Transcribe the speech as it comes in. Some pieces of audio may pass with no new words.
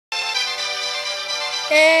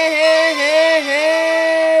Hey, hey,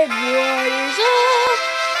 hey, what is up?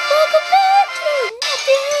 Welcome back to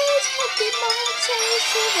Nothing's Pokemon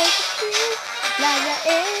Chase. Lyra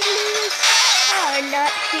and Liz are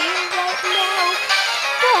not here right now,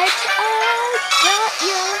 but I got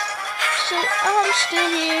you, so I'm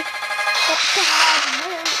still here. But God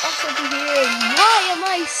will also be here. Why am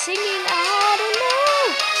I singing? I don't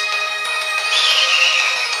know.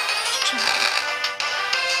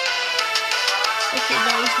 Okay,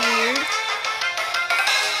 that was weird.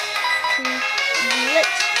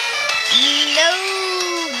 No,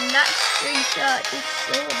 not screenshot. It's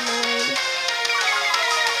so annoying.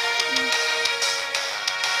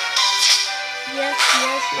 Yes.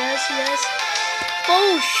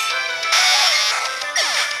 Boosh!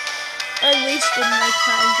 I wasted my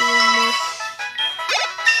time doing this.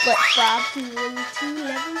 But Bob to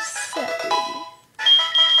level 7.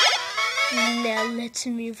 Now let's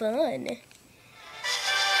move on.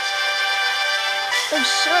 I'm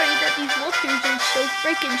sorry that these walkthroughs are so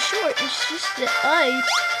freaking short. It's just that I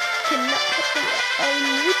cannot put them on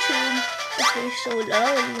YouTube if they're so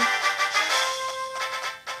long.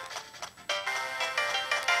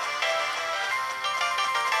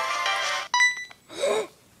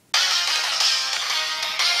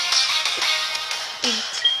 It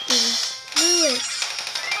is Lewis.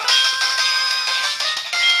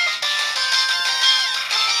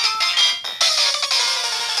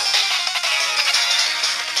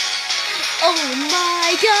 Oh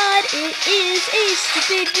my God, it is a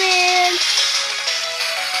stupid man.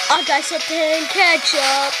 I got something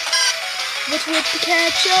ketchup. What's with the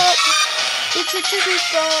ketchup? It's a tribute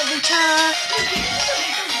from the top.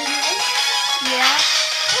 Yeah.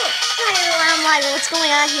 Oh, hi everyone, I'm Lyra. What's going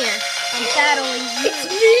on here? I'm battling you. It's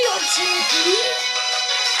me on TV.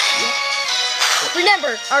 Yeah.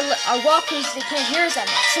 Remember, our walkers, they can't hear us that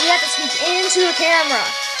much, so we have to speak into the camera.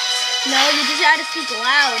 No, you just have to speak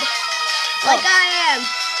loud. Like I am.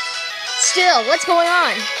 Still, what's going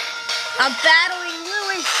on? I'm battling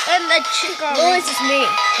Lewis and the chick. Lewis is me,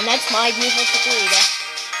 and that's my beautiful Chikorita.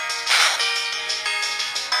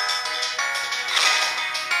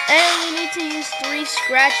 And we need to use 3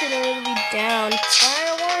 scratch in order to be down. Why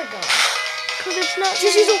a water gun? Because it's not.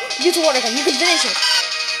 Just use a water gun. You can finish it.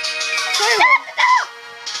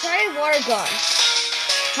 Try a water gun.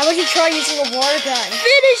 How about you try using a water gun?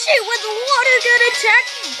 Finish it with a water gun attack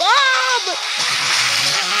bomb!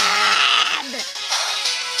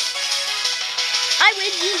 I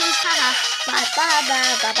win, you lose, haha.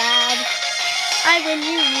 Bye. I win,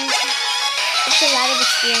 you lose. It's a lot of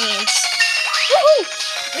experience.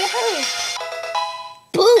 Woohoo!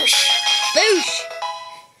 Boosh!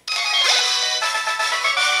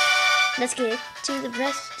 Let's get to the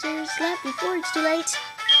Professor's lab before it's too late.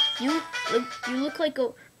 You look like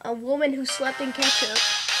a woman who slept in ketchup.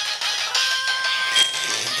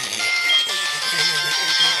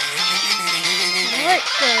 What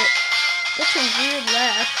the? That's a weird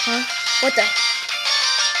laugh, huh? What the?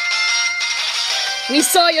 We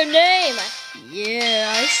saw your name!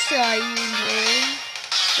 Yeah, I saw your name.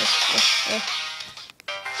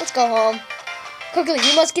 Let's go home. Quickly,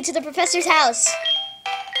 we must get to the professor's house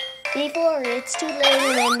before it's too late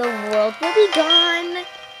and the world will be gone.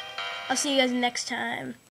 I'll see you guys next time.